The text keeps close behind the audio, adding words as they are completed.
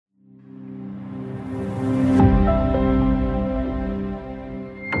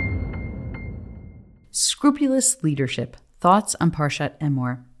Scrupulous leadership. Thoughts on Parshat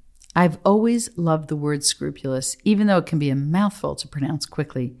Emor. I've always loved the word scrupulous, even though it can be a mouthful to pronounce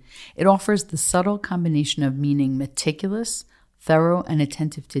quickly. It offers the subtle combination of meaning meticulous, thorough, and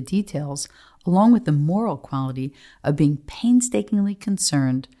attentive to details, along with the moral quality of being painstakingly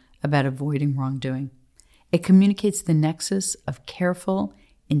concerned about avoiding wrongdoing. It communicates the nexus of careful,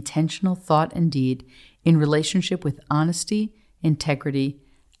 intentional thought and deed in relationship with honesty, integrity,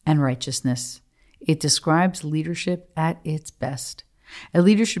 and righteousness. It describes leadership at its best. A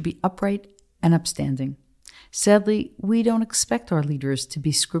leader should be upright and upstanding. Sadly, we don't expect our leaders to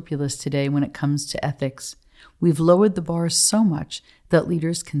be scrupulous today when it comes to ethics. We've lowered the bar so much that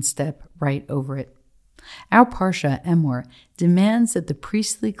leaders can step right over it. Our Parsha, Emor, demands that the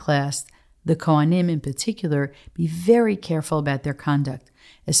priestly class, the Kohanim in particular, be very careful about their conduct,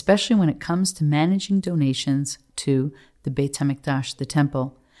 especially when it comes to managing donations to the Beit HaMikdash, the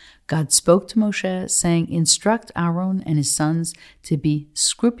temple. God spoke to Moshe, saying, "Instruct Aaron and his sons to be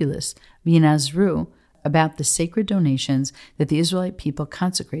scrupulous, v'yinazru, about the sacred donations that the Israelite people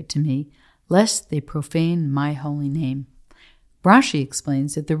consecrate to me, lest they profane my holy name." Rashi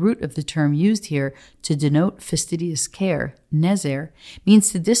explains that the root of the term used here to denote fastidious care, nezer, means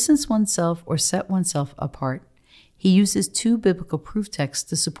to distance oneself or set oneself apart. He uses two biblical proof texts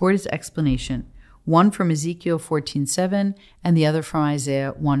to support his explanation, one from Ezekiel 14:7 and the other from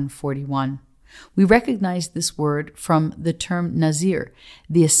Isaiah 1:41. We recognize this word from the term nazir,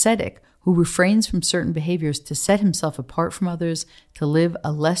 the ascetic who refrains from certain behaviors to set himself apart from others, to live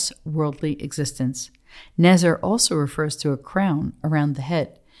a less worldly existence. Nezer also refers to a crown around the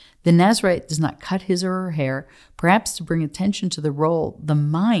head. The Nazirite does not cut his or her hair, perhaps to bring attention to the role the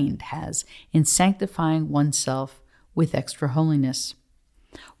mind has in sanctifying oneself with extra holiness.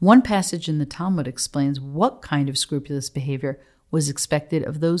 One passage in the Talmud explains what kind of scrupulous behavior was expected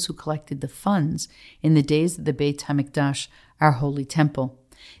of those who collected the funds in the days of the Beit HaMikdash, our holy temple.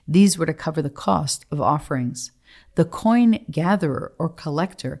 These were to cover the cost of offerings. The coin gatherer or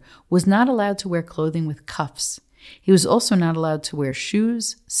collector was not allowed to wear clothing with cuffs. He was also not allowed to wear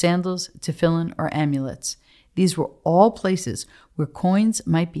shoes, sandals, tefillin, or amulets. These were all places where coins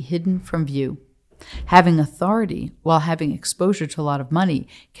might be hidden from view. Having authority while having exposure to a lot of money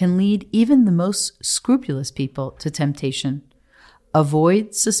can lead even the most scrupulous people to temptation.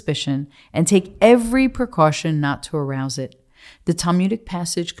 Avoid suspicion and take every precaution not to arouse it. The Talmudic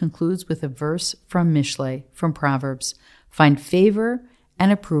passage concludes with a verse from Mishlei, from Proverbs: "Find favor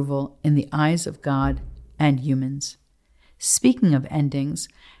and approval in the eyes of God and humans." Speaking of endings,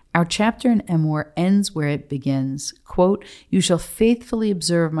 our chapter in Emor ends where it begins. Quote, "You shall faithfully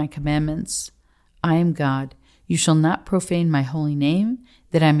observe my commandments. I am God. You shall not profane my holy name,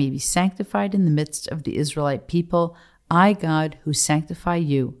 that I may be sanctified in the midst of the Israelite people. I, God, who sanctify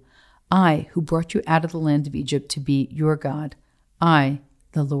you. I, who brought you out of the land of Egypt to be your God. I,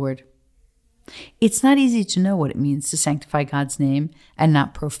 the Lord." It's not easy to know what it means to sanctify God's name and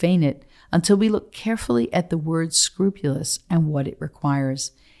not profane it until we look carefully at the word scrupulous and what it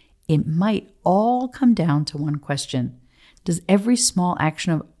requires. It might all come down to one question. Does every small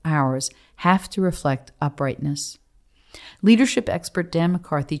action of ours have to reflect uprightness? Leadership expert Dan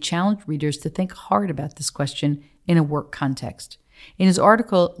McCarthy challenged readers to think hard about this question in a work context. In his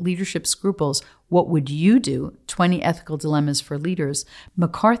article, Leadership Scruples, What Would You Do? 20 Ethical Dilemmas for Leaders,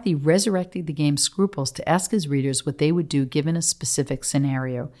 McCarthy resurrected the game Scruples to ask his readers what they would do given a specific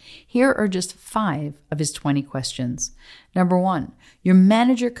scenario. Here are just 5 of his 20 questions. Number 1, your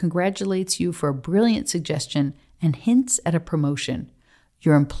manager congratulates you for a brilliant suggestion and hints at a promotion.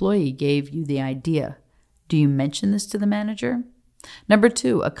 Your employee gave you the idea. Do you mention this to the manager? Number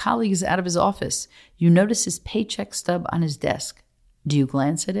 2, a colleague is out of his office. You notice his paycheck stub on his desk. Do you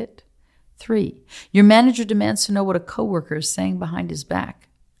glance at it? 3, your manager demands to know what a coworker is saying behind his back.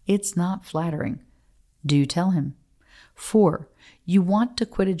 It's not flattering. Do you tell him? 4, you want to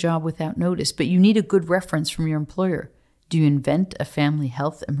quit a job without notice, but you need a good reference from your employer. Do you invent a family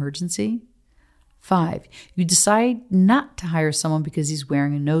health emergency? 5, you decide not to hire someone because he's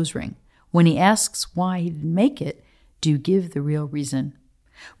wearing a nose ring. When he asks why he didn't make it, do you give the real reason?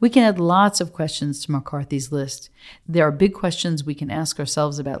 We can add lots of questions to McCarthy's list. There are big questions we can ask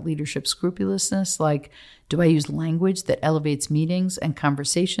ourselves about leadership scrupulousness, like, do I use language that elevates meetings and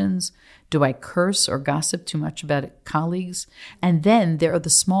conversations? Do I curse or gossip too much about colleagues? And then there are the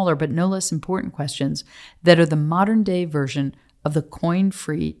smaller but no less important questions that are the modern-day version of the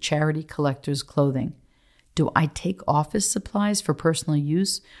coin-free charity collector's clothing. Do I take office supplies for personal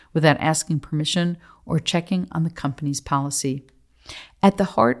use without asking permission or checking on the company's policy? At the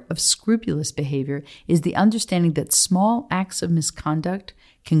heart of scrupulous behavior is the understanding that small acts of misconduct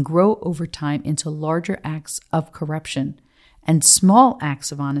can grow over time into larger acts of corruption, and small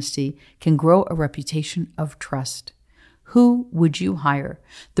acts of honesty can grow a reputation of trust. Who would you hire?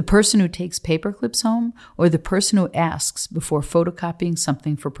 The person who takes paper clips home, or the person who asks before photocopying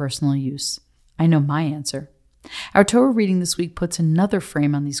something for personal use? I know my answer. Our Torah reading this week puts another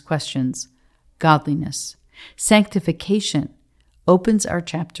frame on these questions: godliness. Sanctification opens our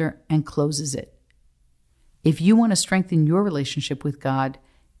chapter and closes it. If you want to strengthen your relationship with God,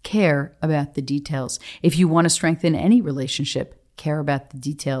 care about the details. If you want to strengthen any relationship, care about the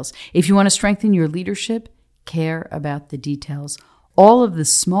details. If you want to strengthen your leadership, care about the details. All of the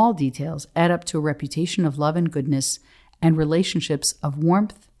small details add up to a reputation of love and goodness and relationships of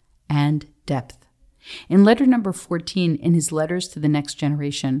warmth and depth. In letter number 14 in his Letters to the Next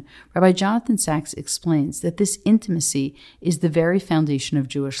Generation, Rabbi Jonathan Sacks explains that this intimacy is the very foundation of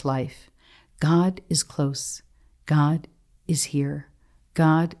Jewish life. God is close. God is here.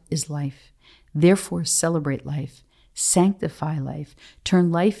 God is life. Therefore, celebrate life, sanctify life,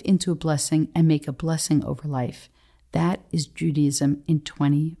 turn life into a blessing, and make a blessing over life. That is Judaism in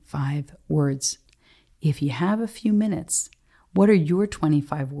 25 words. If you have a few minutes, what are your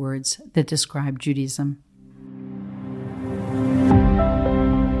 25 words that describe Judaism?